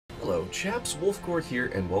Hello chaps, Wolfgore here,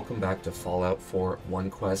 and welcome back to Fallout 4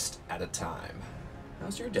 1Quest at a time.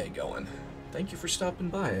 How's your day going? Thank you for stopping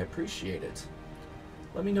by, I appreciate it.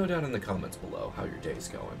 Let me know down in the comments below how your day's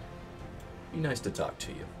going. Be nice to talk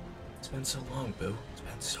to you. It's been so long, boo. It's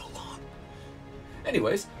been so long.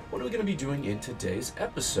 Anyways, what are we going to be doing in today's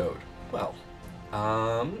episode? Well,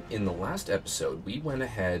 in the last episode, we went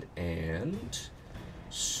ahead and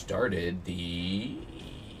started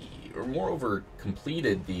or moreover,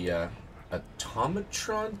 completed the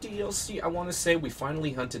Automatron DLC, I want to say. We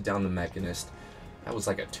finally hunted down the Mechanist. That was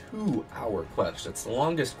like a 2-hour quest. It's the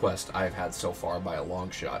longest quest I've had so far by a long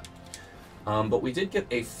shot. But we did get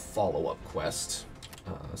a follow-up quest.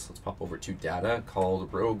 So let's pop over to data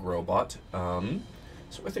called Rogue Robot.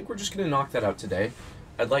 So I think we're just going to knock that out today.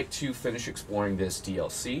 I'd like to finish exploring this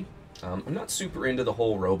DLC. I'm not super into the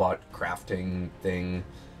whole robot crafting thing.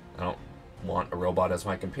 I don't want a robot as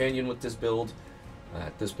my companion with this build.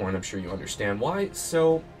 At this point, I'm sure you understand why.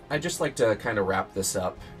 So I just like to kind of wrap this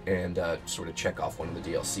up and sort of check off one of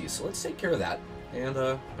the DLCs. So let's take care of that, and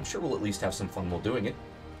I'm sure we'll at least have some fun while doing it.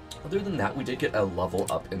 Other than that, we did get a level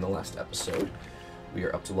up in the last episode. We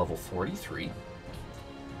are up to level 43.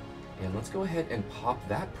 And let's go ahead and pop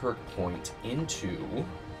that perk point into...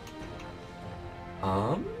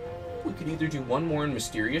 we could either do one more in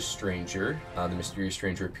Mysterious Stranger. The Mysterious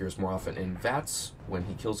Stranger appears more often in VATS. When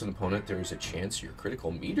he kills an opponent, there is a chance your critical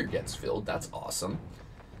meter gets filled. That's awesome.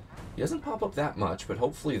 He doesn't pop up that much, but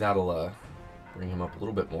hopefully that'll bring him up a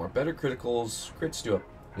little bit more. Better criticals. Crits do up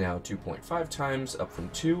now 2.5 times, up from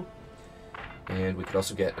 2. And we could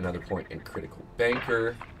also get another point in Critical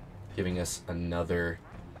Banker, giving us another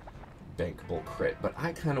bankable crit. But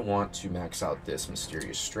I kind of want to max out this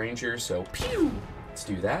Mysterious Stranger, so pew! Let's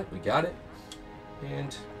do that. We got it.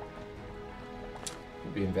 And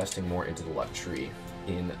we'll be investing more into the luck tree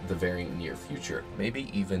in the very near future. Maybe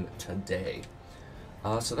even today.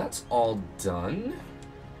 So that's all done.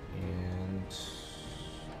 And...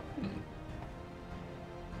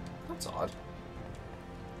 that's odd.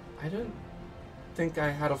 I didn't think I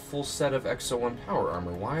had a full set of XO1 power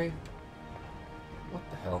armor. Why? What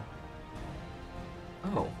the hell?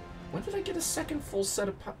 Oh. When did I get a second full set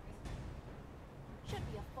of power...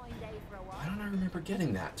 Why don't I remember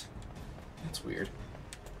getting that? That's weird.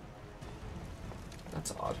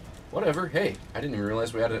 That's odd. Whatever. Hey, I didn't even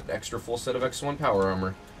realize we had an extra full set of X1 power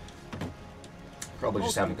armor. Probably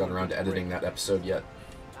just haven't gotten around to editing that episode yet.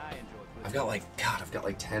 I've got like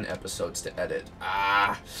 10 episodes to edit.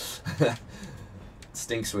 Ah! It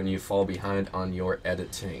stinks when you fall behind on your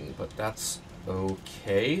editing, but that's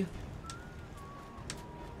okay.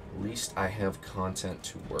 At least I have content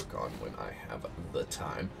to work on when I have the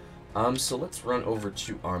time. So let's run over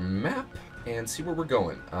to our map and see where we're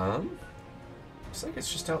going. Looks like it's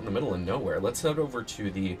just out in the middle of nowhere. Let's head over to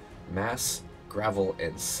the Mass Gravel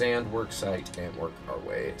and Sand work site and work our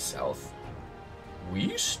way southwest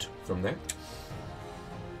from there.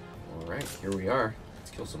 Alright, here we are.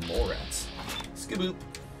 Let's kill some mole rats. Skiboop.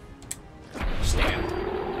 Stab.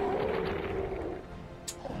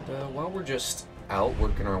 And while we're just out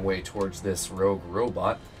working our way towards this rogue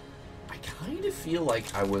robot, I kind of feel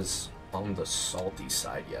like I was on the salty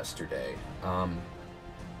side yesterday. So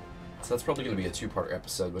that's probably going to be a two-part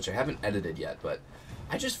episode, which I haven't edited yet, but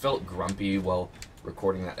I just felt grumpy while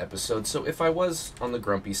recording that episode. So if I was on the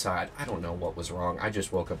grumpy side, I don't know what was wrong. I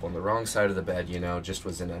just woke up on the wrong side of the bed, you know, I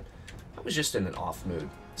was just in an off mood.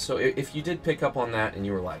 So if you did pick up on that and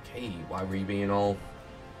you were like, hey, why were you being all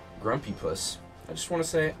grumpy puss? I just want to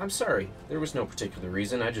say, I'm sorry. There was no particular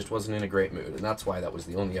reason. I just wasn't in a great mood, and that's why that was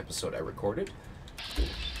the only episode I recorded.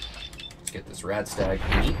 Let's get this radstag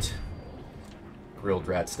meat. Grilled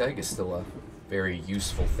radstag is still a very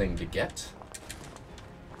useful thing to get.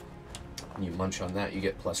 When you munch on that, you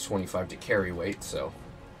get plus 25 to carry weight, so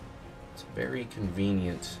it's a very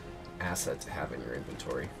convenient asset to have in your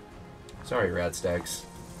inventory. Sorry, radstags.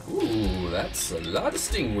 Ooh, that's a lot of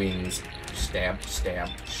sting wings. Stab, stab,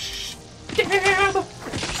 stab! Stab!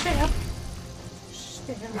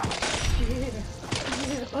 Stab! Yeah!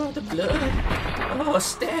 Yeah! Oh, the blood! Oh,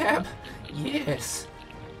 stab! Yes!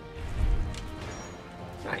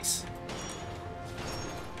 Nice.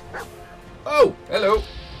 Oh! Hello!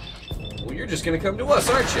 Well, you're just gonna come to us,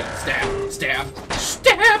 aren't you? Stab! Stab!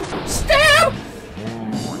 Stab! Stab!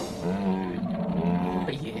 Oh,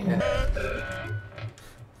 yeah.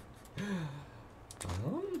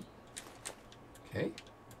 Okay.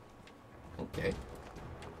 Okay.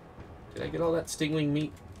 Did I get all that stingwing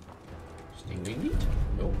meat? Stingwing meat?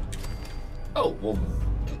 No. Oh, well...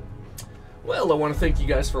 Well, I want to thank you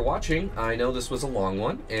guys for watching. I know this was a long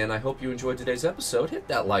one, and I hope you enjoyed today's episode. Hit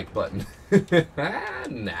that like button.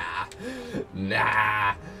 Nah.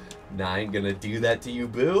 Nah. I ain't gonna do that to you,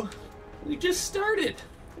 boo. We just started.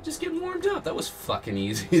 We're just getting warmed up. That was fucking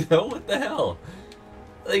easy, though. What the hell?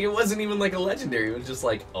 Like, it wasn't even like a legendary. It was just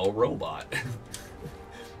like a robot.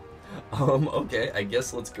 Okay. I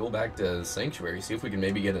guess let's go back to Sanctuary. See if we can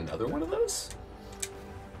maybe get another one of those.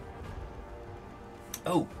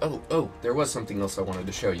 Oh. There was something else I wanted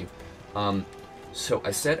to show you. So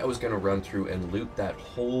I said I was going to run through and loot that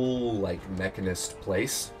whole, like, mechanist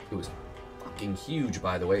place. It was fucking huge,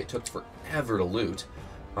 by the way. It took forever to loot.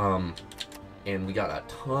 And we got a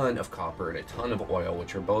ton of copper and a ton of oil,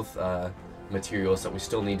 which are both materials that we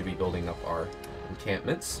still need to be building up our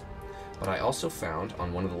encampments. But I also found,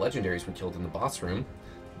 on one of the legendaries we killed in the boss room,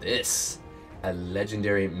 this. A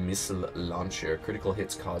legendary missile launcher. Critical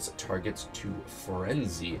hits cause targets to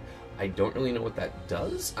frenzy. I don't really know what that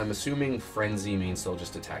does. I'm assuming frenzy means they'll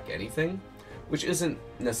just attack anything, which isn't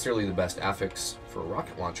necessarily the best affix for a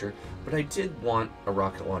rocket launcher, but I did want a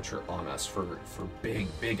rocket launcher on us for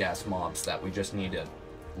big ass mobs that we just need to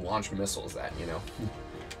launch missiles at, you know?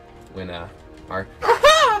 When our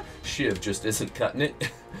shiv just isn't cutting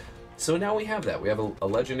it. So now we have that. We have a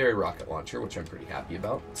legendary rocket launcher, which I'm pretty happy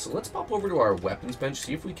about. So let's pop over to our weapons bench,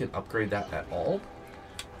 see if we can upgrade that at all.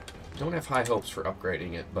 Don't have high hopes for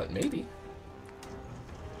upgrading it, but maybe.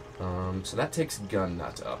 So that takes Gun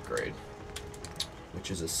Nut to upgrade, which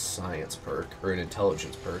is a science perk, or an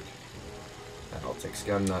intelligence perk. That all takes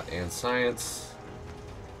Gun Nut and science.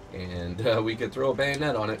 And we could throw a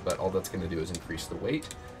bayonet on it, but all that's going to do is increase the weight.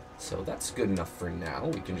 So that's good enough for now.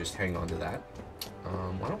 We can just hang on to that.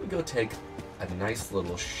 Why don't we go take a nice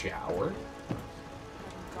little shower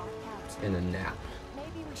and a nap.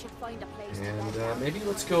 Maybe we should find a place And maybe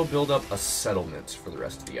let's go build up a settlement for the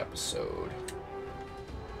rest of the episode.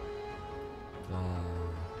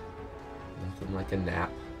 Nothing like a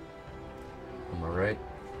nap. Am I right?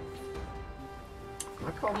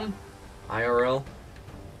 My problem, IRL,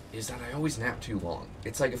 is that I always nap too long.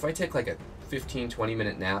 It's like if I take like a 15-20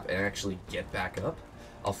 minute nap and actually get back up,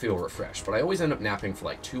 I'll feel refreshed. But I always end up napping for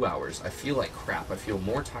like 2 hours. I feel like crap. I feel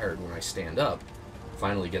more tired when I stand up,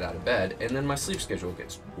 finally get out of bed, and then my sleep schedule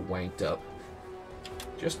gets wanked up.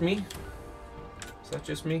 Just me? Is that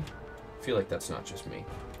just me? I feel like that's not just me.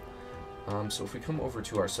 So if we come over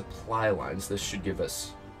to our supply lines, this should give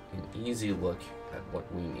us an easy look at what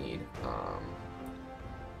we need.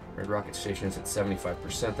 Red Rocket Station is at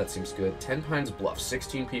 75%. That seems good. 10 Pines Bluff,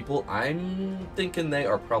 16 people. I'm thinking they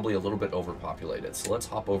are probably a little bit overpopulated. So let's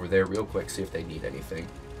hop over there real quick, see if they need anything.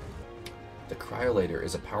 The Cryolator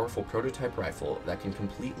is a powerful prototype rifle that can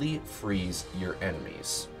completely freeze your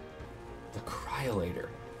enemies. The Cryolator.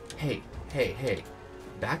 Hey.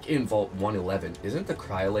 Back in Vault 111, isn't the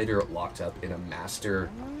Cryolator locked up in a master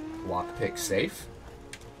lockpick safe?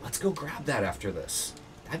 Let's go grab that after this.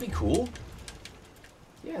 That'd be cool.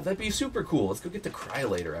 Yeah, that'd be super cool. Let's go get the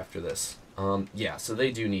Cryolator after this. Yeah, so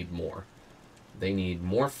they do need more. They need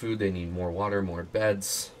more food, they need more water, more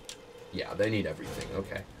beds. Yeah, they need everything.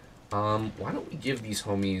 Okay. Why don't we give these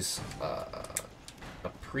homies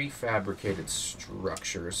a prefabricated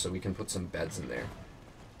structure so we can put some beds in there.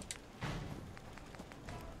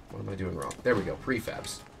 What am I doing wrong? There we go,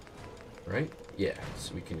 prefabs. Right? Yeah,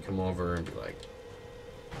 so we can come over and be like,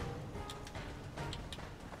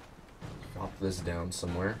 drop this down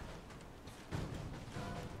somewhere.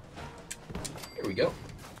 Here we go.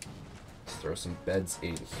 Let's throw some beds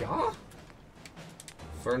in here.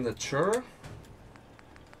 Furniture.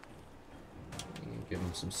 And give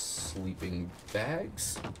them some sleeping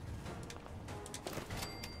bags.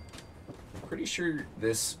 I'm pretty sure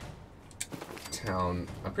this town,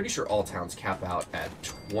 I'm pretty sure all towns cap out at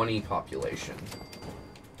 20 population.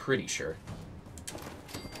 Pretty sure.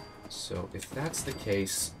 So if that's the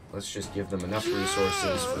case, let's just give them enough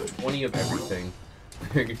resources for 20 of everything.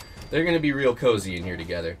 They're going to be real cozy in here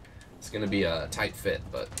together. It's going to be a tight fit,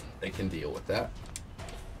 but they can deal with that.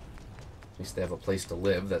 At least they have a place to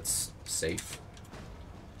live that's safe.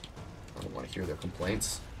 I don't want to hear their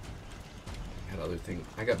complaints.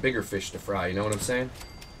 I got bigger fish to fry, you know what I'm saying?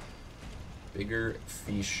 Bigger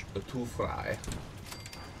fish to fry.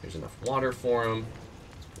 There's enough water for them.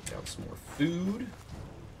 Let's put down some more food.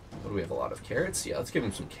 What do we have? A lot of carrots? Yeah, let's give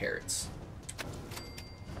them some carrots.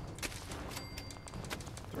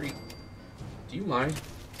 3. Do you mind?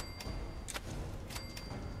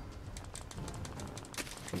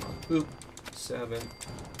 Come on. Boop. 7,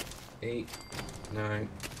 8, 9,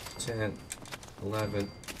 10,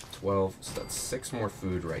 11, 12. So that's 6 more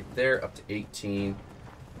food right there, up to 18.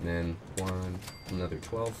 And then 1, another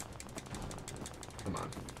 12. Come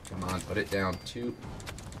on, put it down. 2,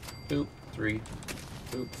 boop, 3,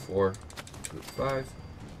 boop, 4, 5,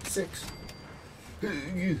 6,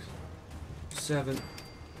 7,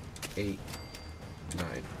 8,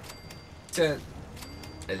 9, 10,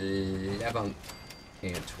 11,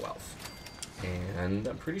 and 12. And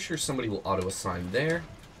I'm pretty sure somebody will auto-assign there.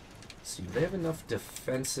 Let's see, do they have enough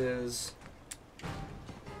defenses?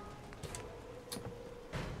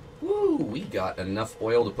 Woo, we got enough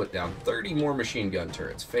oil to put down 30 more machine gun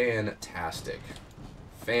turrets. Fantastic.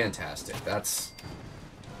 Fantastic.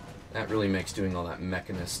 That really makes doing all that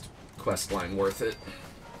mechanist quest line worth it.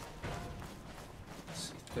 Let's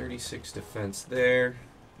see, 36 defense there.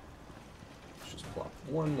 Let's just plop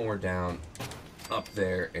one more down up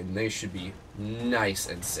there, and they should be nice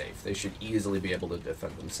and safe. They should easily be able to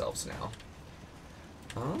defend themselves now.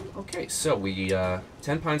 Okay, so we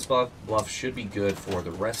 10 Pines Bluff should be good for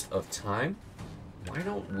the rest of time. Why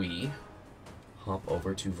don't we hop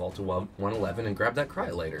over to Volta 111 and grab that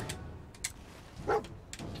cryolator?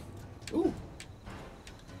 Ooh.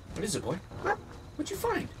 What is it, boy? What'd you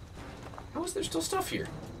find? How is there still stuff here?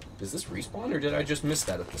 Does this respawn, or did I just miss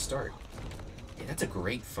that at the start? Yeah, that's a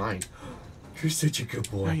great find. You're such a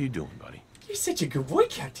good boy. How you doing, buddy? You're such a good boy,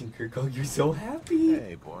 Captain Kirk. Oh, you're so happy.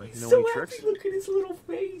 Hey, boy. You know So any happy. tricks? Look at his little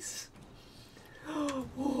face.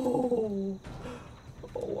 Oh.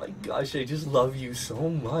 Oh my gosh, I just love you so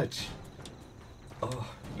much.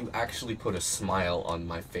 Oh, you actually put a smile on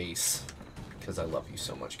my face because I love you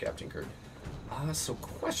so much, Captain Kirk. So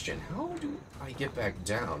question, how do I get back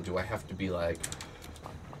down? Do I have to be like...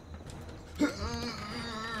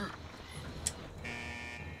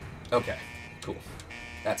 Okay, cool.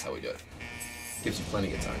 That's how we do it. Gives you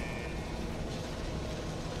plenty of time.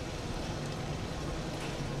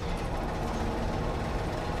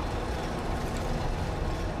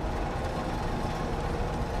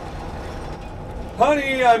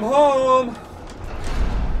 Honey, I'm home!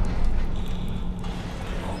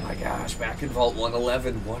 Oh my gosh, back in Vault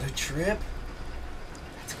 111. What a trip!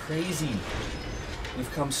 That's crazy.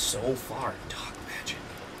 We've come so far. Dog magic.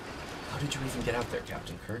 How did you even get out there,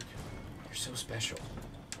 Captain Kirk? You're so special.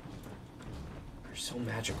 You're so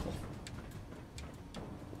magical.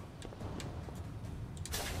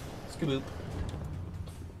 Skaboop.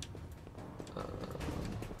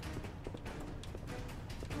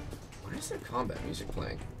 Why is there combat music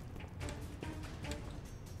playing?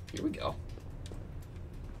 Here we go.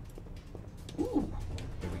 Ooh,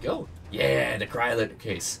 here we go. Yeah, the cryolator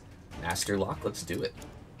case. Master lock, let's do it.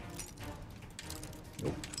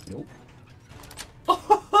 Nope, nope.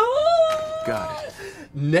 Got it.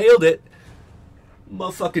 Nailed it.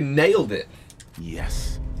 Motherfucking nailed it.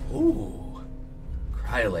 Yes. Ooh.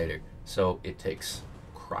 Cryolator. So it takes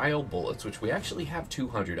cryo bullets, which we actually have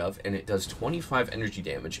 200 of, and it does 25 energy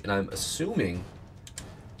damage, and I'm assuming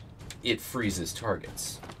it freezes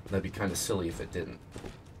targets. That'd be kind of silly if it didn't.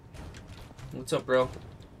 What's up, bro?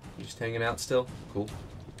 You just hanging out still? Cool.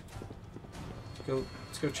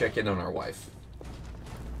 Let's go check in on our wife.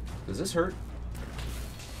 Does this hurt?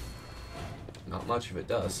 Not much if it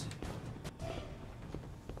does.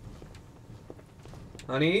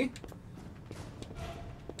 Honey?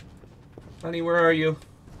 Honey, where are you?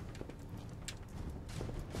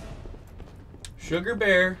 Sugar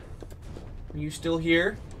Bear? Are you still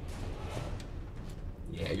here?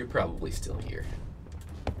 Yeah, you're probably still here.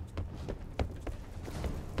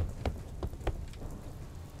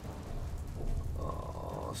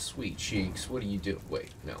 Aw, sweet cheeks. What do you do?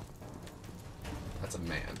 Wait, no. That's a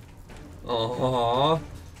man. Aww.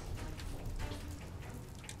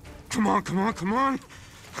 Come on, come on, come on.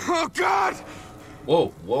 Oh, God! Whoa,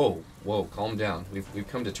 whoa, whoa, calm down. We've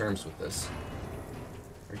come to terms with this.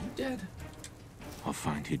 Are you dead? I'll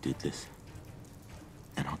find who did this,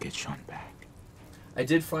 and I'll get Sean back. I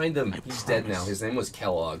did find him. I He's dead now. promise. His name was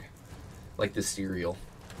Kellogg. Like the cereal.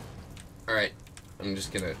 Alright, I'm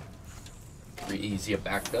just gonna ease you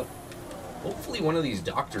back up. Hopefully one of these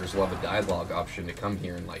doctors will have a dialogue option to come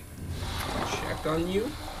here and, like, check on you.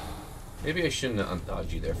 Maybe I shouldn't have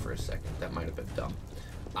undodged you there for a second. That might have been dumb.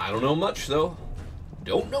 I don't know much, though.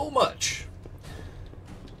 Don't know much.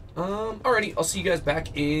 Alrighty, I'll see you guys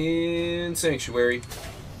back in Sanctuary.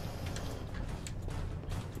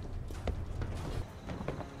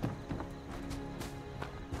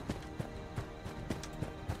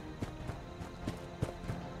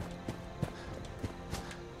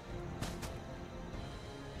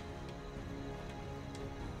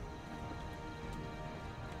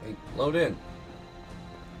 Hey, load in.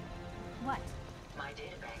 What?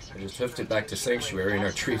 I just hoofed it back to Sanctuary and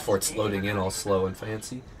our tree fort's loading in all slow and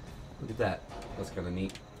fancy. Look at that. That's kind of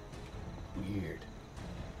neat. Weird.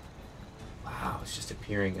 Wow, it's just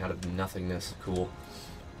appearing out of nothingness. Cool.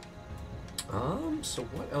 So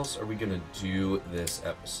what else are we gonna do this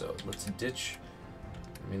episode? Let's ditch...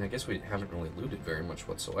 I mean, I guess we haven't really looted very much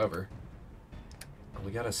whatsoever. Oh,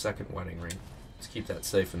 we got a second wedding ring. Let's keep that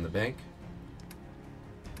safe in the bank.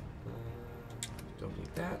 Don't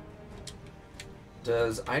need that.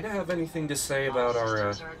 Does Ida have anything to say about our...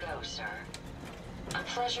 All systems are a go, sir. A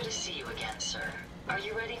pleasure to see you again, sir. Are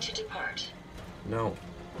you ready to depart? No.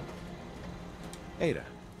 Ada,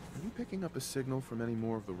 are you picking up a signal from any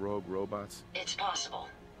more of the rogue robots? It's possible.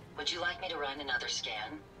 Would you like me to run another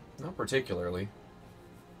scan? Not particularly.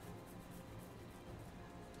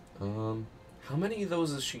 How many of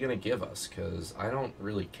those is she gonna give us? Because I don't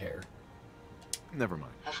really care. Never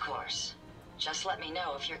mind. Of course. Just let me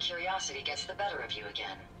know if your curiosity gets the better of you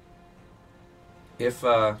again. If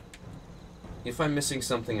I'm missing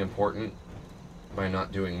something important by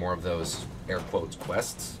not doing more of those air quotes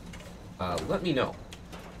quests, let me know.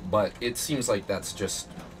 But it seems like that's just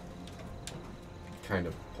kind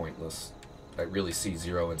of pointless. I really see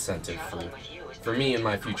zero incentive for me and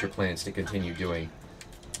my future plans to continue doing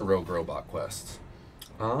rogue robot quests.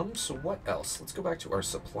 So what else? Let's go back to our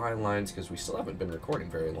supply lines because we still haven't been recording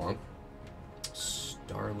very long.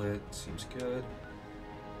 Starlit seems good.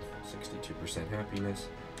 62% happiness.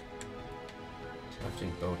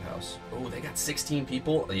 Crafting boathouse. Oh, they got 16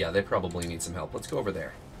 people? Yeah, they probably need some help. Let's go over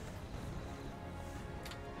there.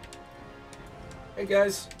 Hey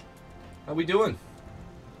guys, how we doing?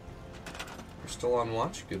 We're still on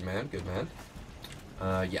watch. Good man, good man.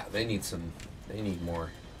 Yeah, they need more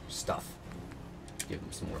stuff. Give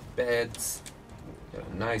them some more beds. Got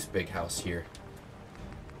a nice big house here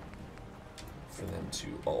for them to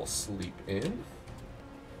all sleep in.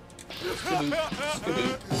 Skaboop,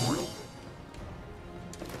 skaboop.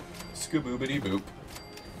 Skaboobity boop.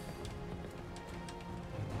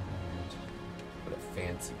 Put a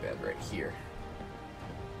fancy bed right here.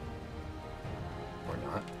 Or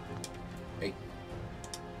not. Hey.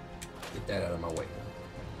 Get that out of my way.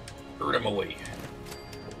 Hurt him away.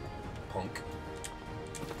 Punk.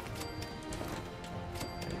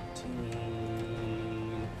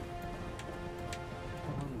 19.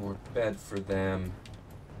 One more bed for them.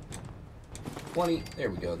 20. There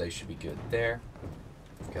we go. They should be good there.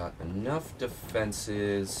 We've got enough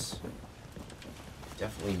defenses.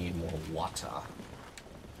 Definitely need more water.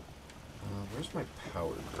 Where's my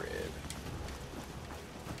power grid?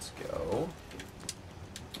 Let's go.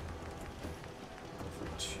 For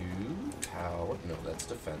 2. Power. No, that's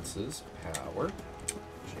defenses. Power.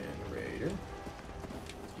 Generator.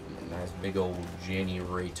 Let's give him a nice big old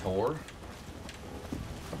generator.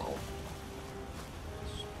 Come on.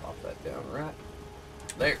 Just pop that down right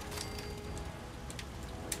there.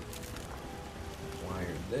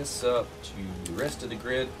 Wire this up to the rest of the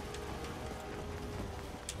grid.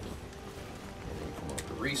 And then come over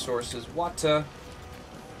to resources. Water.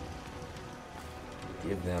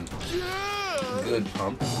 Give them a good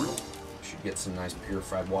pump. Should get some nice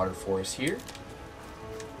purified water for us here.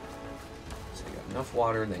 So they got enough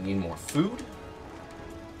water. They need more food.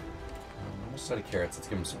 Almost out of carrots. Let's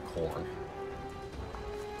give them some corn.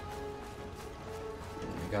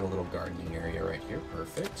 And we got a little gardening area right here.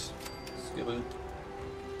 Perfect. Skaboop.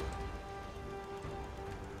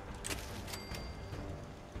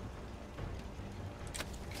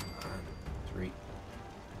 Come on. 3.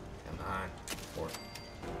 Come on. 4.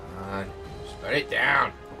 Come on. Just put it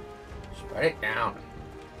down. Just put it down.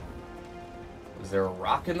 Is there a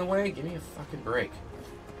rock in the way? Give me a fucking break.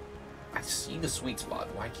 I see the sweet spot.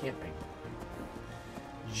 Why can't I?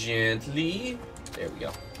 Gently. There we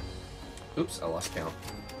go. Oops, I lost count.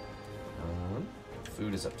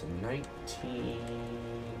 Food is up to 19.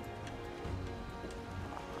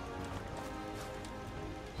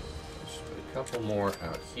 Just put a couple more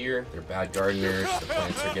out here. They're bad gardeners. The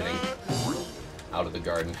plants are getting out of the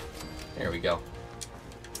garden. There we go.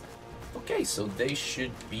 Okay, so they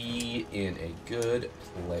should be in a good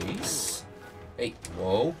place. Hey,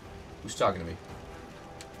 whoa. Who's talking to me?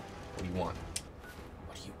 What do you want?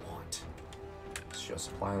 What do you want? Let's show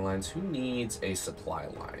supply lines. Who needs a supply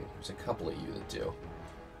line? There's a couple of you that do.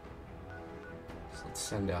 So let's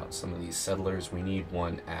send out some of these settlers. We need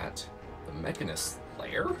one at the Mechanist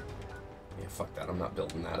lair. Yeah, fuck that. I'm not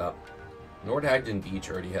building that up. Nordhagden Beach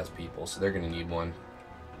already has people, so they're going to need one.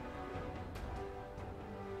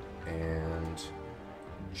 And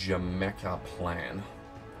Jamaica Plain.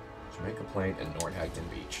 Jamaica Plain and Nordhagden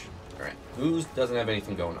Beach. Alright, who doesn't have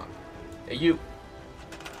anything going on? Hey, you.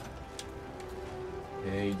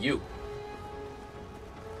 Hey, you.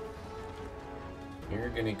 You're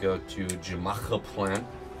gonna go to Jamaica Plain.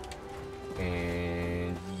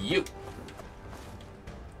 And you.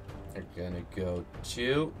 You're gonna go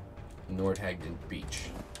to Nordhagden Beach.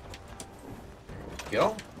 There we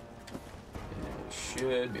go. And we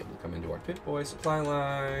should be able to come into our Pip-Boy supply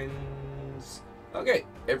lines. Okay,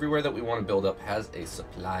 everywhere that we want to build up has a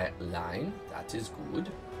supply line. That is good.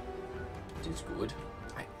 It is good.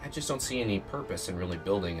 I just don't see any purpose in really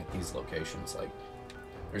building at these locations. Like,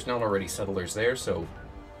 there's not already settlers there, so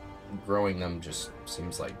growing them just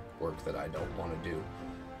seems like work that I don't want to do.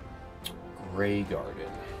 Gray Garden.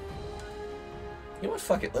 You know what?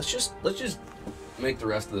 Fuck it. Let's just make the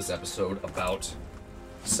rest of this episode about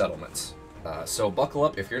settlements. So buckle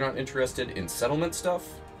up if you're not interested in settlement stuff.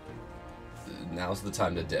 Now's the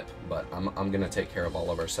time to dip. But I'm gonna take care of all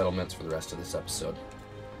of our settlements for the rest of this episode.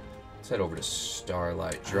 Let's head over to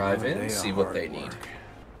Starlight Drive-In, see what they need.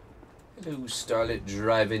 Hello, Starlight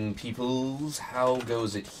Drive-In peoples. How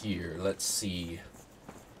goes it here? Let's see.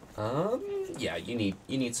 Yeah, you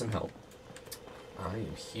need some help. I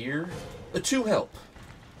am here to help.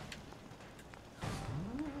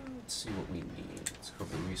 Let's see what we need. Let's go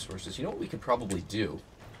over the resources. You know what we could probably do?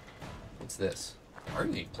 What's this?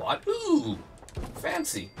 Gardening plot. Ooh,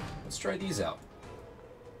 fancy. Let's try these out.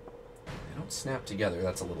 They don't snap together.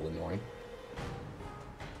 That's a little annoying.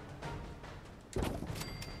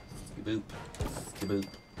 Skiboop. Skiboop.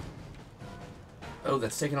 Oh,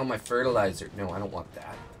 that's taking all my fertilizer. No, I don't want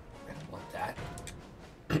that. I don't want that.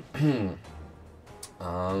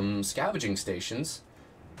 Scavenging stations.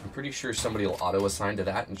 I'm pretty sure somebody will auto-assign to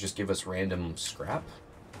that and just give us random scrap,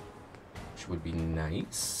 which would be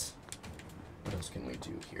nice. What else can we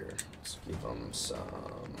do here? Let's give them some...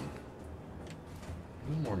 I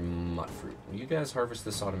need more mud fruit. Will you guys harvest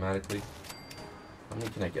this automatically? How many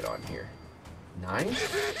can I get on here? 9?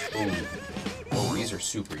 Ooh. Oh, these are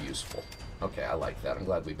super useful. Okay, I like that. I'm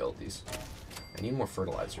glad we built these. I need more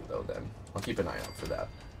fertilizer, though, then. I'll keep an eye out for that.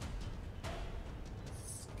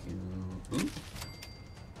 Ooh.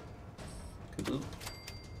 Kaboop.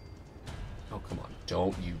 Oh, come on.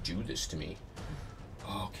 Don't you do this to me.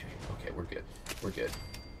 Okay, we're good. We're good.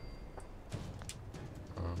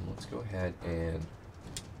 Let's go ahead and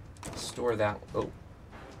store that. Oh,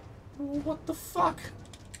 what the fuck?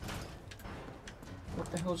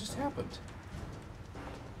 What the hell just happened?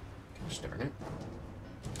 Gosh darn it.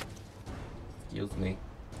 Excuse me.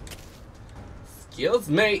 Excuse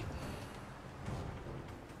me!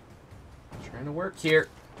 Trying to work here.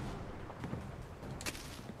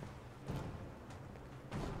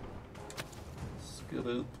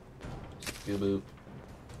 Skiboop. Skiboop.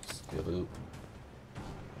 Skiboop.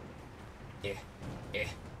 Eh.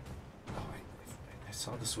 Oh, I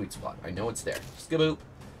saw the sweet spot. I know it's there. Skiboop.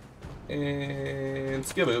 And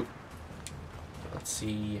skiboop. Let's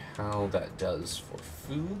see how that does for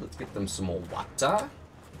food. Let's get them some more water.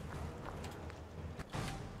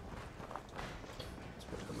 Let's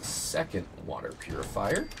put them a second water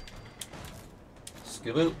purifier.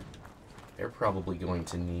 Skiboop. They're probably going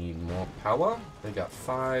to need more power. They got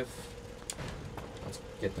 5. Let's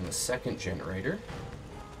get them a second generator.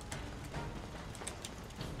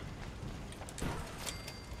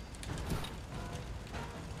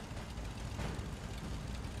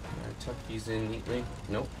 Tuck these in neatly.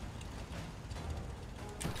 Nope.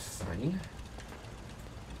 Fine.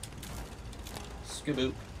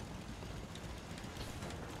 Skiboop.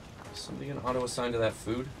 Somebody gonna auto-assign to that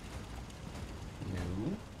food?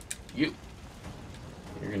 No. You.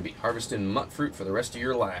 You're gonna be harvesting mut fruit for the rest of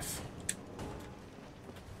your life.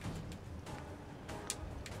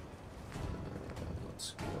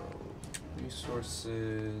 Let's go.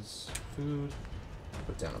 Resources. Food.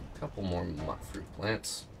 Put down a couple more mut fruit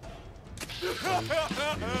plants. 1,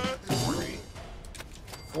 2, 3,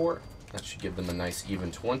 4. That should give them a nice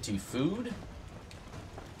even 20 food.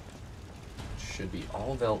 Should be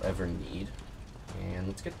all they'll ever need. And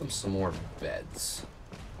let's get them some more beds.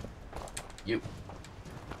 You.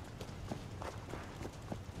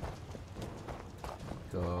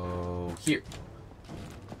 Go here.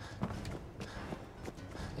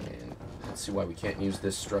 And let's see why we can't use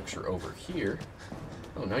this structure over here.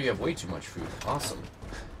 Oh, now you have way too much food. Awesome.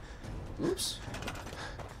 Oops.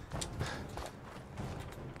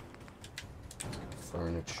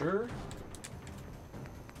 Furniture.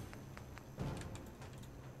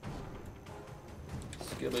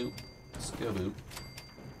 Skiboop. Skiboop.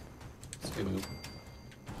 Skiboop.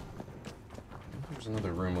 There's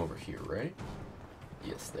another room over here, right?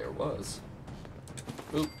 Yes, there was.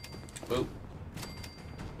 Boop. Boop.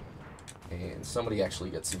 And somebody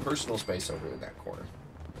actually gets some personal space over in that corner.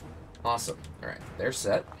 Awesome. Alright, they're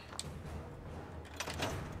set.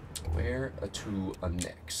 Where to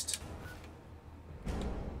next?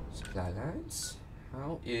 Supply lines.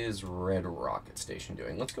 How is Red Rocket Station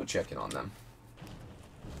doing? Let's go check in on them.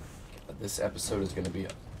 This episode is going to be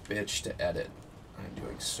a bitch to edit. I'm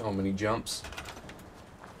doing so many jumps.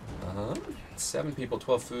 7 people,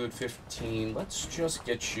 12 food, 15. Let's just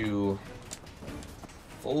get you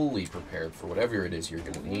fully prepared for whatever it is you're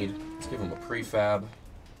going to need. Let's give them a prefab.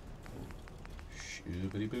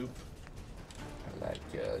 Shoobity boop. I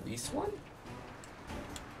like this one.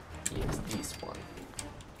 Yes, this one.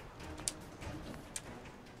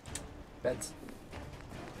 Beds.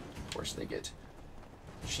 Of course, they get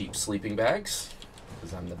cheap sleeping bags,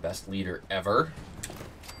 because I'm the best leader ever.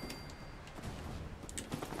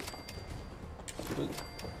 Ooh.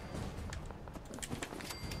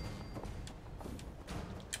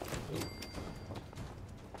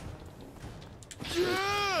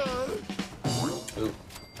 Ooh.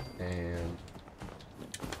 And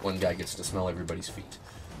one guy gets to smell everybody's feet.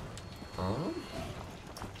 What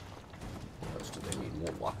else do they need?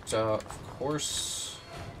 More water, of course.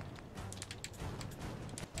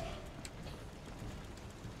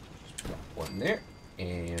 One there,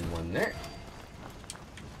 and one there.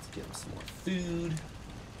 Let's give them some more food.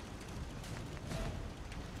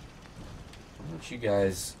 Why don't you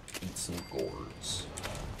guys eat some gourds?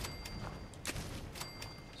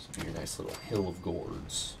 This will be your nice little hill of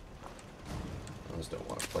gourds. Those don't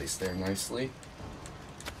want to place there nicely.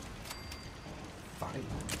 Fine.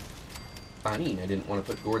 Fine, I didn't want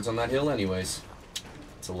to put gourds on that hill anyways.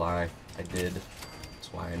 It's a lie. I did.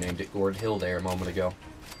 That's why I named it Gourd Hill there a moment ago.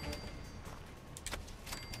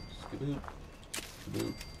 Skaboop.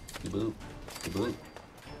 Skaboop. Skaboop. Skaboop.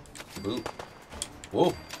 Skaboop.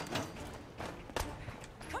 Whoa!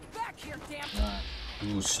 Come back here, damn.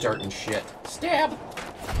 Ooh, starting shit. Stab!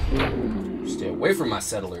 Stay away from my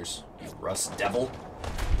settlers, you rust devil.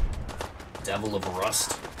 Devil of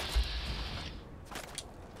rust.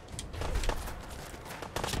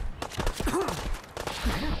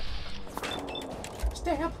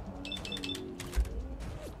 Stab!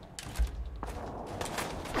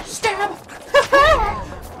 Stab!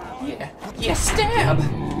 Yeah, yeah, stab!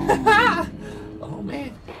 Oh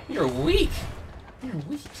man, you're weak. You're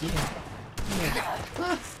weak, yeah. Yeah.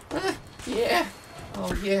 Yeah.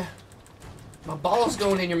 Oh yeah. My balls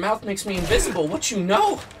going in your mouth makes me invisible. What you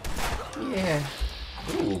know? Yeah.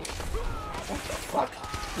 Ooh. What the fuck?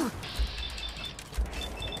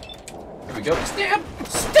 Here we go. Stab!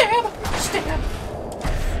 Stab! Stab!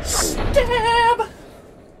 Stab!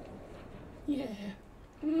 Yeah.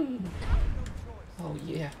 Mm. Oh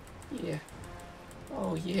yeah. Yeah.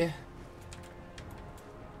 Oh yeah.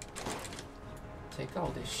 Take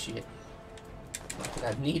all this shit. Not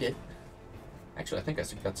that I need it. Actually, I think I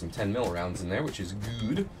got some 10 mil rounds in there, which is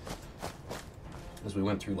good. As we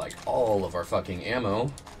went through, like, all of our fucking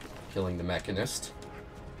ammo, killing the Mechanist.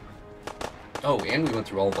 Oh, and we went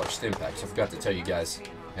through all of our stim packs. I forgot to tell you guys.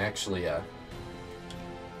 I actually,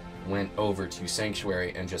 went over to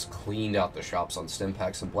Sanctuary and just cleaned out the shops on stim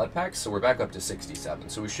packs and blood packs, so we're back up to 67,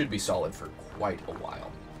 so we should be solid for quite a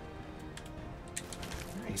while.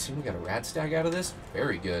 Nice, and we got a rad stag out of this?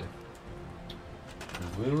 Very good.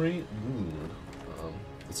 Very good.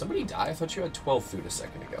 Did somebody die? I thought you had 12 food a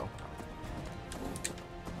second ago.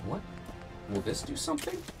 What? Will this do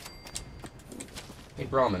something? Hey,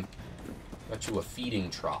 Brahmin. Got you a feeding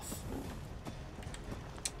trough.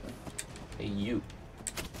 Hey, you.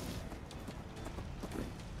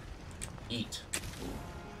 Eat.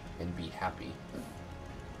 And be happy.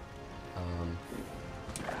 Can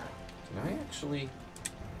I actually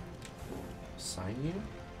sign you?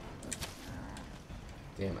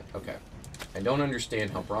 Damn it. Okay. I don't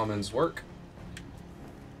understand how Brahmins work.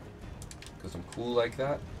 Because I'm cool like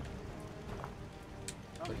that.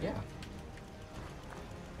 But yeah.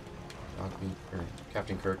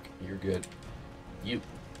 Captain Kirk, you're good. You,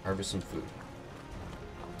 harvest some food.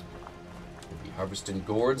 You'll be harvesting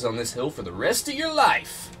gourds on this hill for the rest of your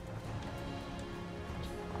life.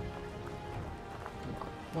 Come on.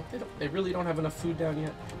 What, they really don't have enough food down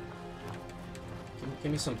yet?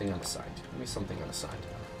 Give me something unassigned. Give me something unassigned.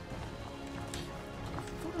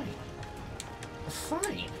 Fine.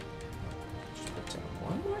 Fine. Just put down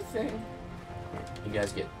one more thing. Here, you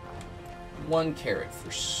guys get 1 carrot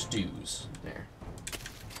for stews. There.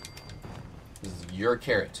 This is your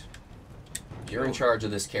carrot. You're in charge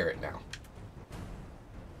of this carrot now.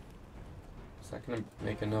 Is that gonna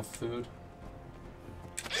make enough food?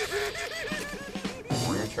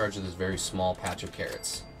 You're in charge of this very small patch of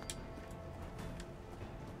carrots.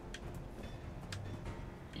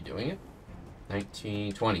 You doing it?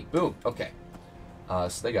 19, 20. Boom. Okay.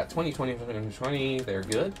 So they got 20, 20, 20, 20. They're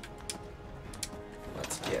good.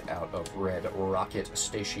 Let's get out of Red Rocket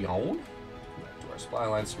Station. Back to our supply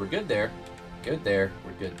lines. We're good there. Good there.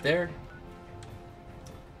 We're good there.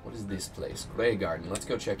 What is this place? Grey Garden. Let's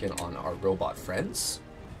go check in on our robot friends.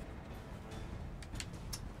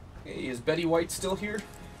 Hey, is Betty White still here?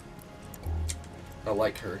 I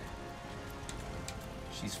like her.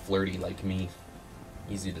 She's flirty like me.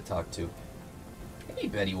 Easy to talk to. Hey,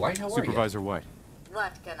 Betty White, how are you? Supervisor White.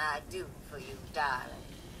 What can I do for you, darling?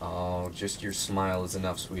 Oh, just your smile is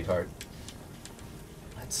enough, sweetheart.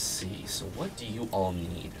 Let's see. So what do you all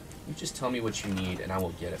need? You just tell me what you need, and I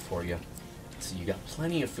will get it for you. So you got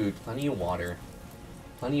plenty of food, plenty of water,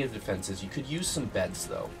 plenty of defenses. You could use some beds,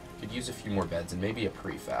 though. You could use a few more beds and maybe a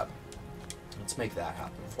prefab. Let's make that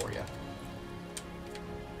happen for you.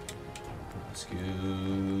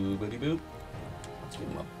 Scoobity boop. Let's give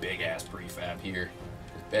him a big ass prefab here.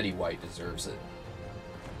 Betty White deserves it.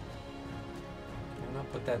 Can I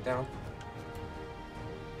not put that down?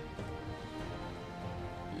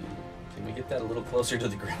 Can we get that a little closer to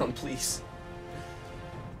the ground, please?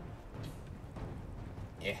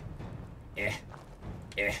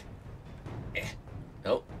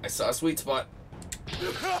 Oh, I saw a sweet spot.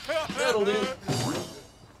 That'll do.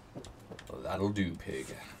 That'll do, pig.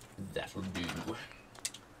 That'll do.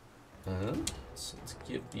 So let's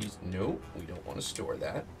give these... No, we don't want to store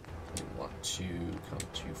that. We want to come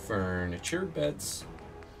to furniture beds.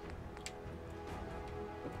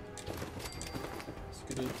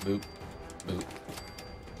 Boop, boop, boop,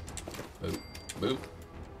 boop, boop,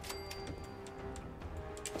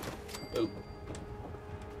 boop,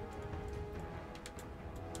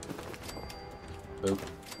 boop,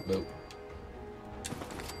 boop.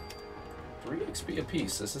 3 XP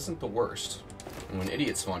apiece. This isn't the worst. And when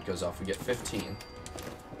Idiot's Font goes off, we get 15.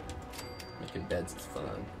 Making beds is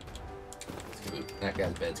fun. That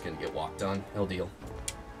guy's bed's gonna get walked on. He'll deal.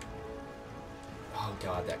 Oh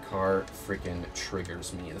god, that car freaking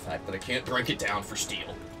triggers me. The fact that I can't break it down for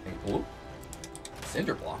steel. And, whoop.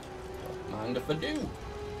 Cinder block. Don't mind if I do.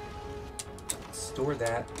 Store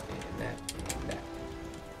that, and that, and that.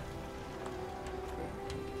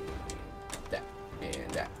 That,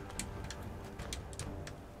 and that.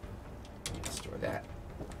 Store that.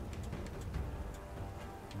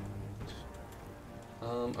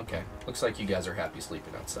 Okay. Looks like you guys are happy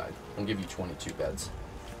sleeping outside. I'll give you 22 beds.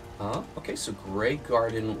 Okay, so Grey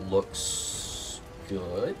Garden looks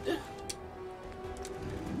good.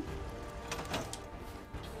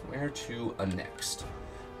 Where to next?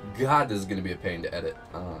 God, this is going to be a pain to edit.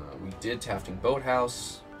 We did Tafting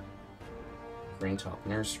Boathouse. Green Top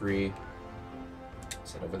Nursery.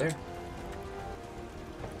 Is that over there?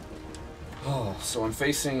 Oh, so I'm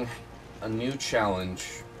facing a new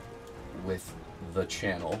challenge with the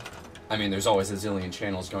channel. I mean, there's always a zillion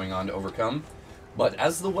channels going on to overcome. But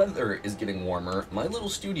as the weather is getting warmer, my little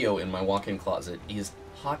studio in my walk-in closet is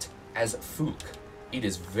hot as fook. It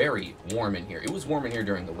is very warm in here. It was warm in here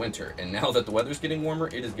during the winter, and now that the weather's getting warmer,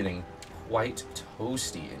 it is getting quite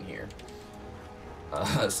toasty in here.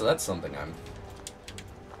 So that's something I'm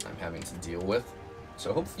having to deal with.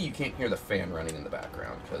 So hopefully you can't hear the fan running in the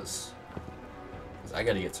background, because I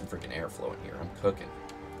gotta get some freaking airflow in here. I'm cooking.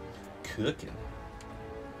 Cooking.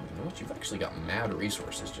 You know what? You've actually got mad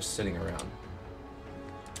resources just sitting around.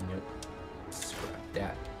 Nope. Scrap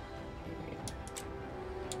that. And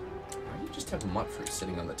why do you just have mutt fruit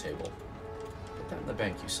sitting on the table? Put that in the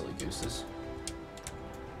bank, you silly gooses.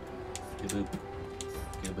 Skiboop.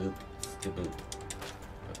 Skiboop. Skiboop.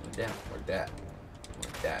 Put that. Where'd that?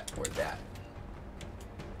 Where'd that? Where'd that?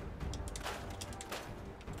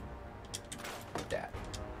 Where'd that?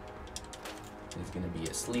 It's gonna be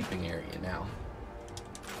a sleeping area now.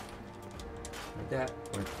 Where'd that?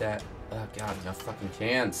 Where'd that? Oh god, enough fucking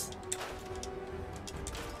cans.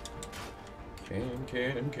 Can you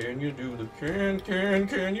do the can you do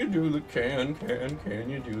the can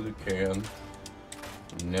you do the can?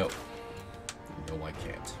 No. No, I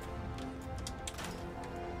can't.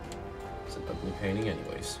 It's an ugly painting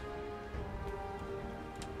anyways.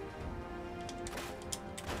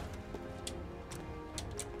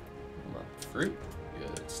 Fruit,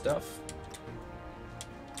 good stuff.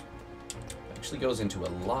 Actually goes into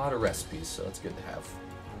a lot of recipes, so it's good to have.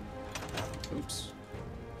 Oops.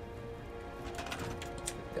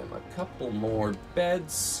 Get them a couple more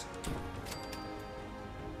beds.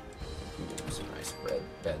 Some nice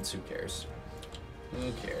beds. Who cares?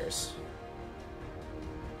 Who cares?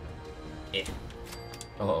 Eh.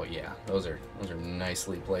 Oh yeah, those are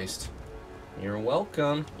nicely placed. You're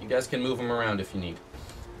welcome. You guys can move them around if you need.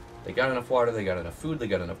 They got enough water, they got enough food, they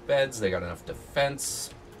got enough beds, they got enough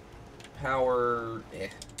defense, power,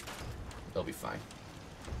 they'll be fine.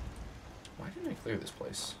 Why didn't I clear this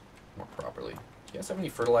place more properly? Do you guys have any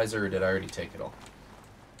fertilizer, or did I already take it all?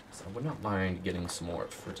 Because I would not mind getting some more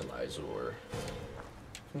fertilizer.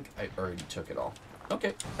 think I already took it all.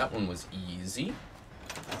 Okay, that one was easy.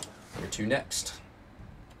 Where to next?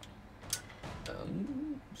 So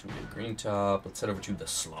we did green top. Let's head over to the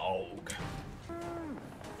slog.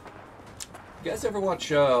 You guys ever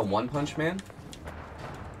watch One Punch Man?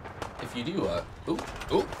 If you do, ooh,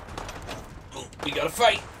 we gotta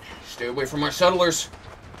fight. Stay away from our settlers.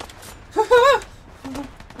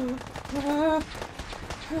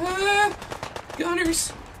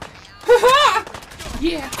 Gunners.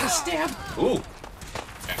 Yeah, I stab. Ooh.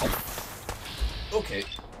 Ow. Okay.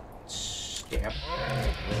 Stab.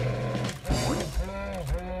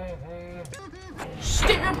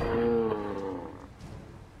 Stab.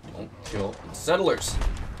 Don't kill settlers.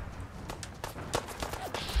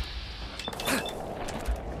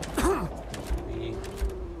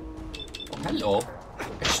 Hello.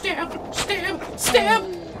 Stab! Stab! Stab!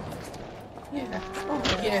 Yeah. Oh,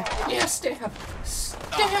 yeah. Yeah, stab!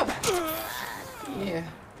 Stab! Yeah.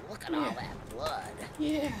 Look at all that blood.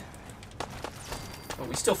 Yeah. Oh,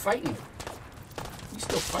 we still fighting. We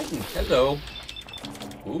still fighting. Hello.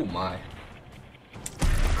 Ooh, my.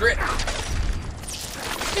 Grit!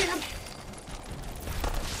 Stab!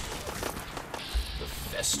 The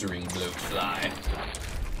festering bloatfly.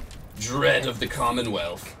 Dread of the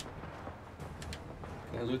Commonwealth.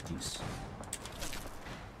 Can I loot these?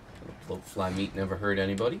 Bloatfly meat never hurt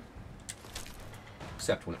anybody.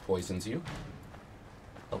 Except when it poisons you.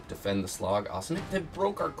 Help defend the slog. Awesome. They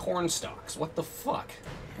broke our corn stalks. What the fuck?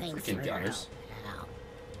 Freaking gunners.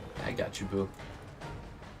 I got you, boo.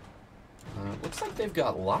 Looks like they've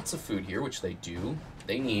got lots of food here, which they do.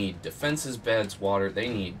 They need defenses, beds, water. They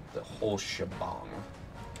need the whole shebang.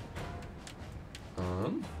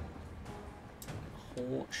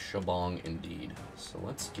 Whole shebang indeed. So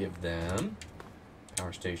let's give them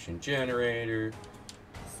power station generator.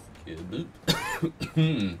 Boop.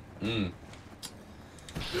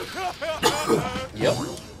 Yep.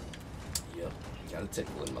 Yep. Got a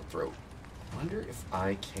tickle in my throat. Wonder if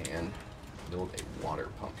I can build a water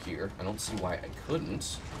pump here. I don't see why I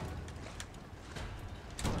couldn't.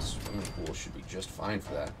 Swimming pool should be just fine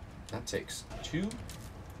for that. That takes 2.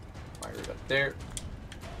 Fire it up there.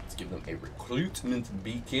 Let's give them a recruitment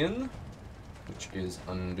beacon, which is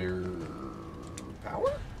under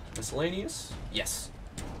power? Miscellaneous? Yes.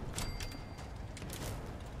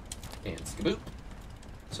 And skaboop.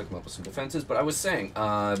 Took them up with some defenses. But I was saying,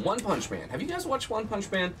 One Punch Man. Have you guys watched One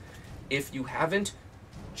Punch Man? If you haven't,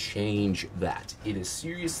 change that. It is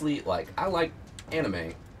seriously, like, I like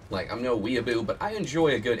anime. Like, I'm no weeaboo, but I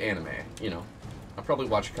enjoy a good anime. You know, I'll probably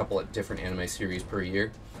watch a couple of different anime series per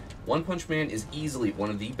year. One Punch Man is easily one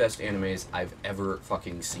of the best animes I've ever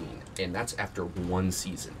fucking seen. And that's after 1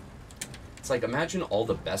 season. It's like, imagine all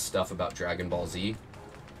the best stuff about Dragon Ball Z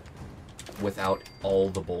without all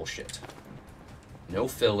the bullshit. No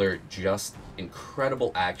filler, just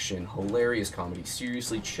incredible action, hilarious comedy.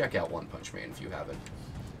 Seriously, check out One Punch Man if you haven't.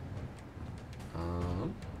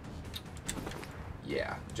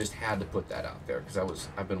 Yeah, just had to put that out there because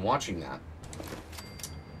I've been watching that.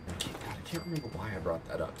 God, I can't remember why I brought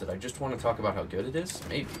that up. Did I just want to talk about how good it is?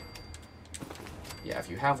 Maybe. Yeah, if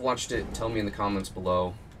you have watched it, tell me in the comments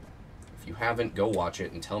below. If you haven't, go watch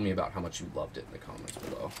it and tell me about how much you loved it in the comments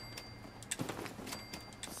below.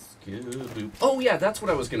 Oh yeah, that's what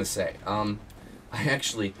I was gonna say.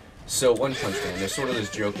 So One Punch Man, there's sort of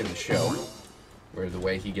this joke in the show where the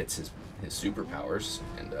way he gets his superpowers,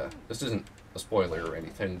 and this isn't a spoiler or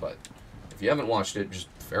anything, but if you haven't watched it, just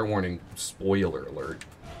fair warning, spoiler alert,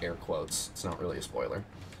 air quotes. It's not really a spoiler.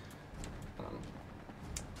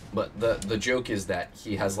 But the joke is that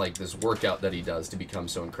he has like this workout that he does to become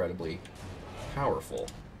so incredibly powerful.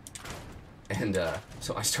 And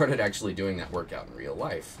so I started actually doing that workout in real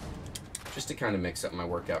life, just to kind of mix up my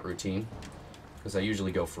workout routine, because I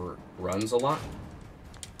usually go for runs a lot,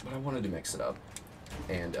 but I wanted to mix it up.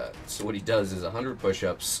 And so what he does is 100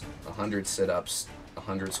 push-ups, 100 sit-ups,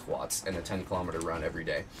 100 squats, and a 10-kilometer run every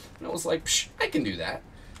day. And I was like, psh, I can do that.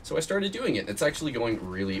 So I started doing it. It's actually going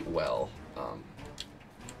really well.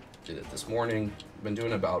 Did it this morning. Been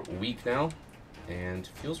doing it about a week now, and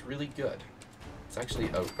feels really good. It's actually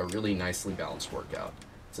a really nicely balanced workout.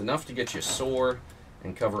 It's enough to get you sore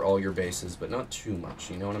and cover all your bases, but not too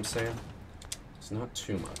much. You know what I'm saying? It's not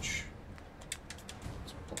too much.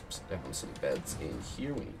 Let's put down some beds in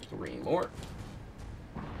here. We need 3 more.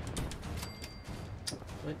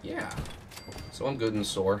 But yeah. So I'm good and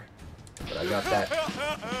sore. But I got that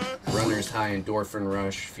runner's high endorphin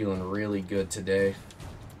rush. Feeling really good today.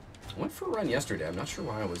 I went for a run yesterday. I'm not sure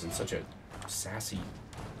why I was in such a sassy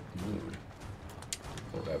mood.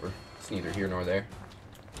 Whatever. It's neither here nor there.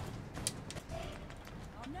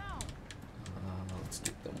 Let's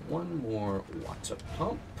get one more water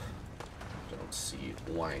pump. Don't see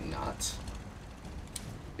why not.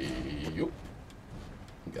 Yup.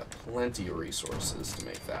 We got plenty of resources to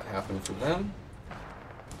make that happen for them.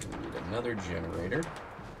 We need another generator.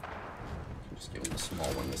 Just give them a small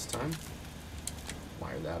one this time.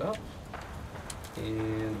 Wire that up.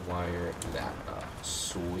 And wire that up.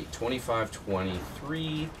 Sweet. 25,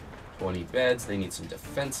 23, 20 beds. They need some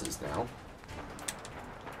defenses now.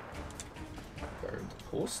 Guard the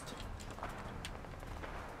post.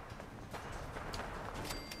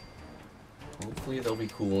 Hopefully they'll be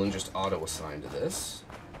cool and just auto-assign to this.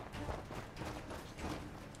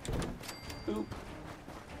 Boop.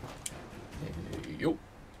 And yo.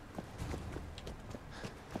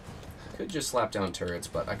 Could just slap down turrets,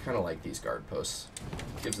 but I kind of like these guard posts.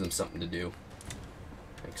 Gives them something to do.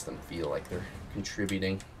 Makes them feel like they're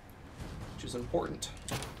contributing, which is important.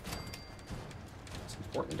 It's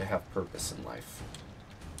important to have purpose in life.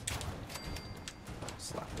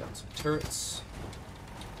 Slap down some turrets.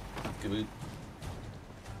 Good.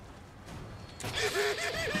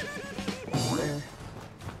 There.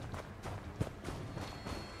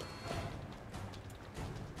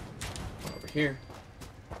 One over here.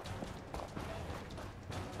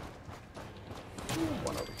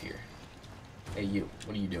 One over here. Hey, you.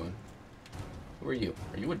 What are you doing? Who are you?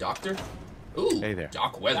 Are you a doctor? Ooh, hey there.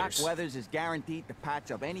 Doc Weathers. Doc Weathers is guaranteed to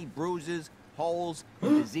patch up any bruises, holes,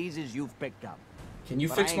 and diseases you've picked up. Can you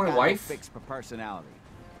But fix I ain't my got wife? No fix for personality.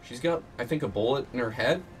 She's got, I think, a bullet in her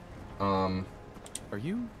head. Are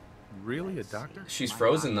you really a doctor? She's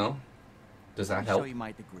frozen though. Does that I'll help? show you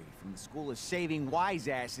my degree from the school of saving wise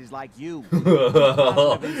asses like you.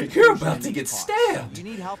 You're about to get stabbed. You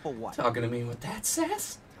need help or what? Talking to me with that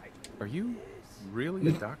sass? Are you really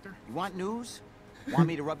a doctor? You want news? Want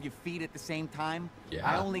me to rub your feet at the same time? Yeah.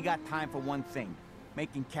 I only got time for one thing.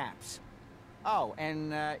 Making caps. Oh,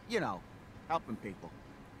 and, you know, helping people.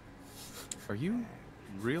 Are you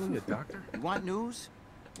really a doctor? You want news?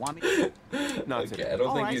 Want me to... Not Okay, today. I don't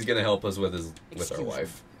All think right. he's gonna help us with our Excuse me.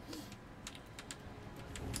 wife.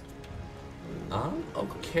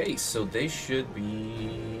 Okay, so they should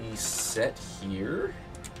be set here.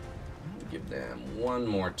 I'll give them one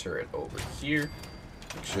more turret over here.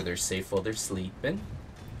 Make sure they're safe while they're sleeping.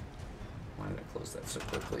 Why did I close that so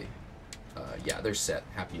quickly? Yeah, they're set.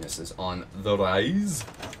 Happiness is on the rise.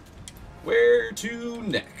 Where to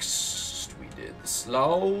next? We did the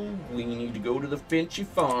slough. We need to go to the Finchy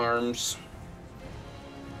Farms.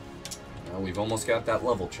 Well, we've almost got that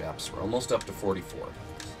level, chaps. We're almost up to 44.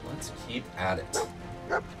 Let's keep at it.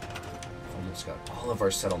 We've almost got all of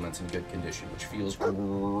our settlements in good condition, which feels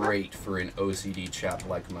great for an OCD chap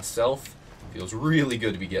like myself. Feels really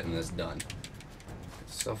good to be getting this done.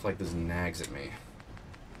 Stuff like this nags at me.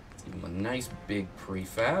 Let's give him a nice big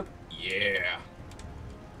prefab. Yeah.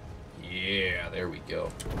 Yeah, there we go.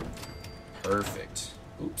 Perfect.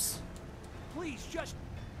 Oops. Please, just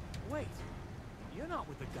wait. You're not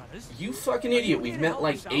with the gunners. You fucking idiot. We've met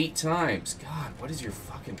like 8 times. God, what is your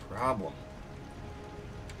fucking problem?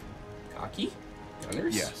 Cocky?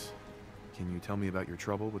 Gunners? Yes. Can you tell me about your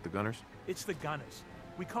trouble with the gunners? It's the gunners.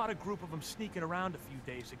 We caught a group of them sneaking around a few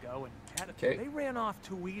days ago, and had Okay. they ran off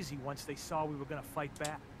too easy once they saw we were gonna fight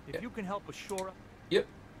back. If Yeah. you can help us shore up. Yep.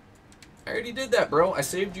 I already did that, bro. I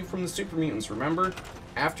saved you from the super mutants, remember?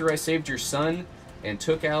 After I saved your son and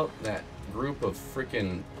took out that group of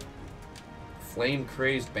freaking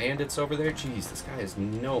flame-crazed bandits over there. Jeez, this guy has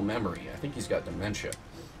no memory. I think he's got dementia.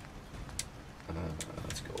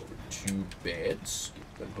 Let's go over 2 beds.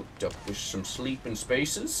 Get them hooked up with some sleeping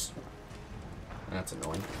spaces. That's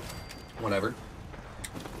annoying. Whatever.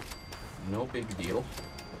 No big deal.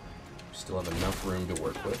 Still have enough room to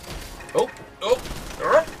work with. Oh!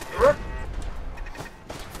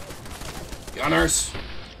 Gunners!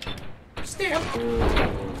 Stamp!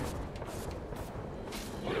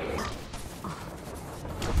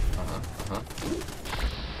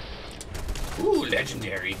 Ooh,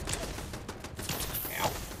 legendary.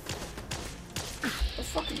 Ow. The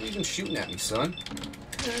fuck are you even shooting at me, son?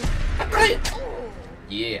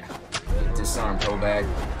 Yeah. Disarm, pro bag.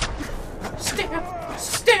 Stab!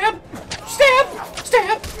 Stab! Stab!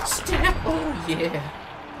 Stab! Stab! Oh, yeah.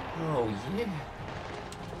 Oh, yeah.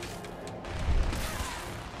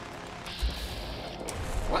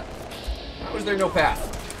 What? How is there no path?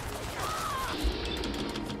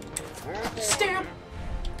 Stab!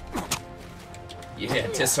 Yeah,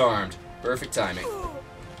 disarmed. Perfect timing.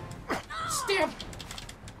 Stab!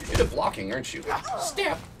 You're good at blocking, aren't you?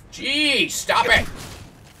 Stab! Jeez, stop it!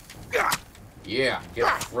 Yeah,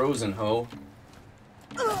 get frozen, ho.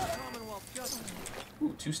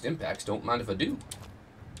 Ooh, 2 stim packs. Don't mind if I do.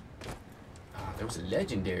 There was a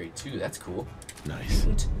legendary too. That's cool. Nice.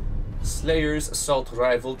 Slayer's assault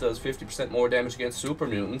rifle does 50% more damage against super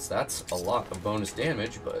mutants. That's a lot of bonus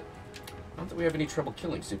damage, but not that we have any trouble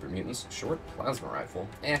killing super mutants. Short plasma rifle.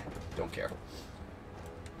 Don't care.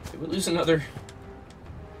 Did we lose another?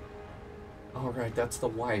 Alright, that's the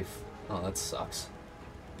wife. Oh, that sucks.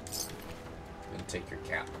 I'm gonna take your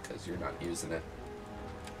cap because you're not using it.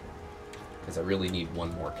 Because I really need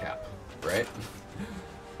one more cap, right?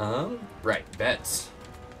 Right, beds.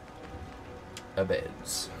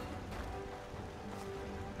 Beds.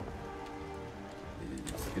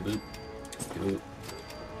 Skiboop. Skiboop.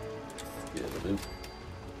 Skiboop.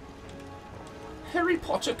 Harry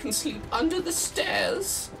Potter can sleep under the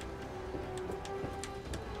stairs.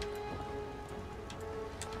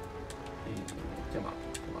 Come on,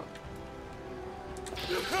 come on.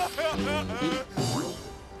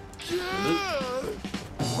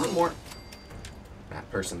 One more. That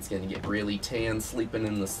person's gonna get really tan sleeping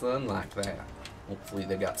in the sun like that. Hopefully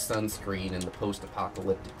they got sunscreen in the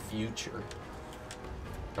post-apocalyptic future.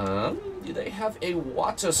 Do they have a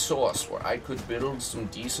water source where I could build some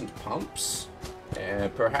decent pumps?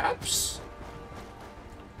 Perhaps?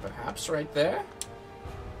 Perhaps right there?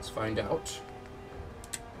 Let's find out.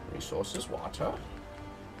 Resources, water.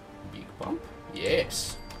 Big pump.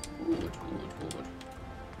 Yes. Good, good, good.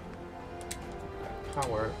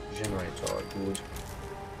 Power generator. Good.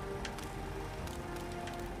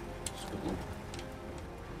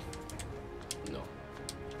 No.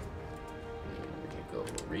 There you go.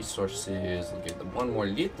 Resources. We'll give them one more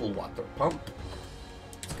little water pump.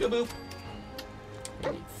 Skaboop.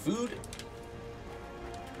 I need food.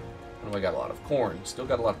 Oh, I got a lot of corn. Still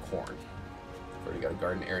got a lot of corn. Already got a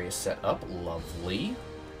garden area set up. Lovely.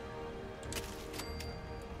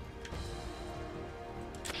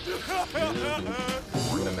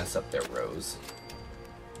 I'm gonna mess up their rows.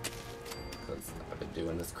 Because I've been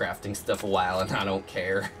doing this crafting stuff a while and I don't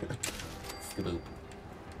care. Skaboop.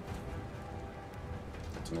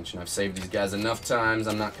 Not to mention I've saved these guys enough times,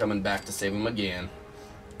 I'm not coming back to save them again.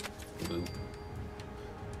 Skaboop.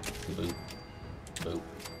 Skaboop. Boop.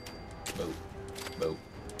 Boop. Boop.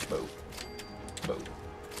 Boop. Boop.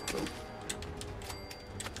 Boop.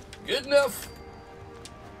 Good enough!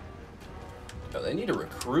 Oh, they need a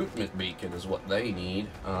recruitment beacon is what they need.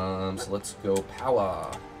 So let's go power.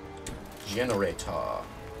 Generator.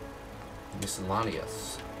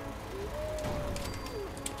 Miscellaneous.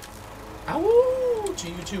 Ow! To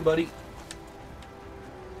you too, buddy.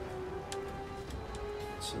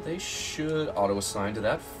 So they should auto-assign to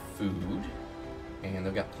that food. And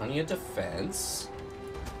they've got plenty of defense.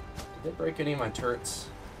 Did they break any of my turrets?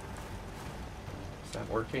 Is that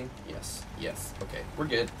working? Yes. Yes. Okay, we're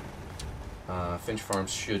good. Finch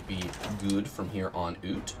Farms should be good from here on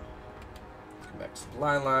out. Come back to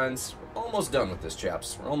supply lines. We're almost done with this,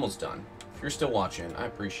 chaps. We're almost done. If you're still watching, I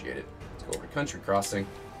appreciate it. Let's go over to Country Crossing.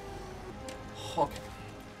 Okay.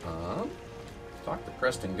 Talk to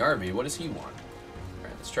Preston Garvey. What does he want?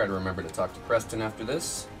 Alright, let's try to remember to talk to Preston after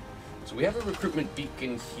this. So we have a recruitment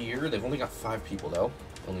beacon here. They've only got 5 people, though.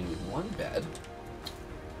 Only need 1 bed.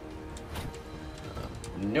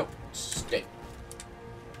 Nope. Stay.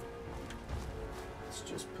 Let's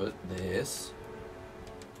just put this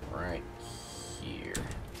right here.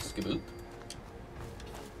 Skaboop.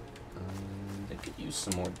 They could use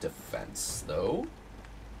some more defense, though.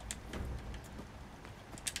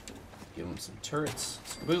 Give them some turrets.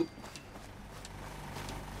 Skaboop.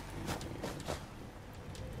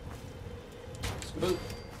 Skaboop.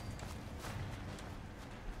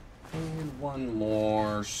 And one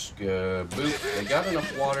more skaboop. They got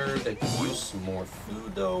enough water. They could use some more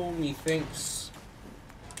food, though, methinks.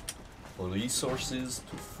 Resources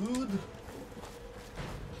to food.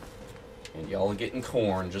 And y'all are getting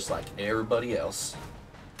corn just like everybody else.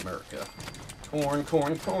 America. Corn,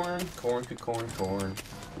 corn, corn. Corn, corn, corn.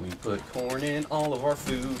 We put corn in all of our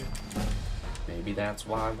food. Maybe that's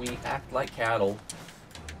why we act like cattle.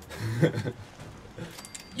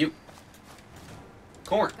 You.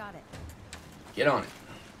 Corn. Got it. Get on it.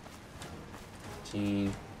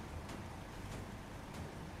 18,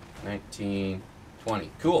 19,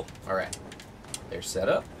 20. Cool. All right. They're set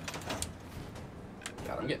up.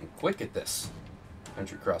 God, I'm getting quick at this.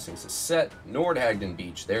 Country Crossings is set. Nordhagden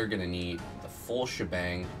Beach, they're going to need the full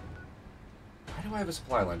shebang. Why do I have a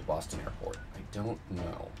supply line to Boston Airport? I don't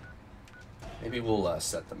know. Maybe we'll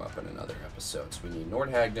set them up in another episode. So we need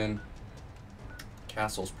Nordhagden.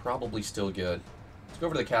 Castle's probably still good. Let's go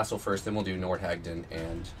over to the castle first, then we'll do Nordhagden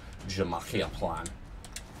and Jamachiaplan.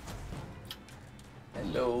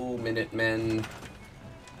 Hello, Minutemen.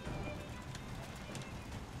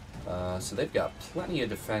 So they've got plenty of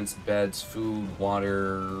defense, beds, food,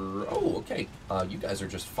 water. Oh, okay. You guys are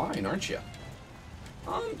just fine, aren't you?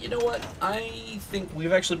 You know what? I think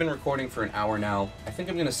we've actually been recording for an hour now. I think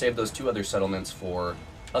I'm going to save those 2 other settlements for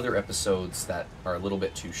other episodes that are a little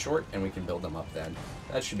bit too short, and we can build them up then.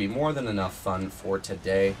 That should be more than enough fun for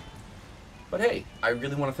today. But hey, I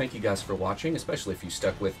really want to thank you guys for watching, especially if you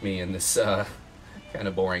stuck with me in this kind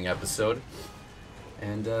of boring episode.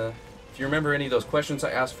 And if you remember any of those questions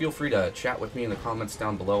I asked, feel free to chat with me in the comments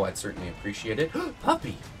down below. I'd certainly appreciate it.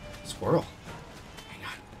 Puppy! Squirrel! Hang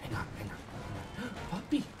on, hang on, hang on.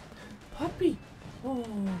 Puppy! Puppy! Oh,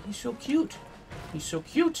 he's so cute. He's so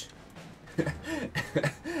cute.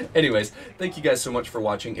 Anyways, thank you guys so much for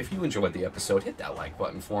watching. If you enjoyed the episode, hit that like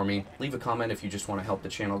button for me. Leave a comment if you just want to help the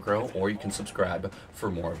channel grow, or you can subscribe for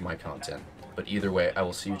more of my content. But either way, I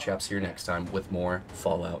will see you chaps here next time with more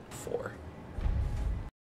Fallout 4.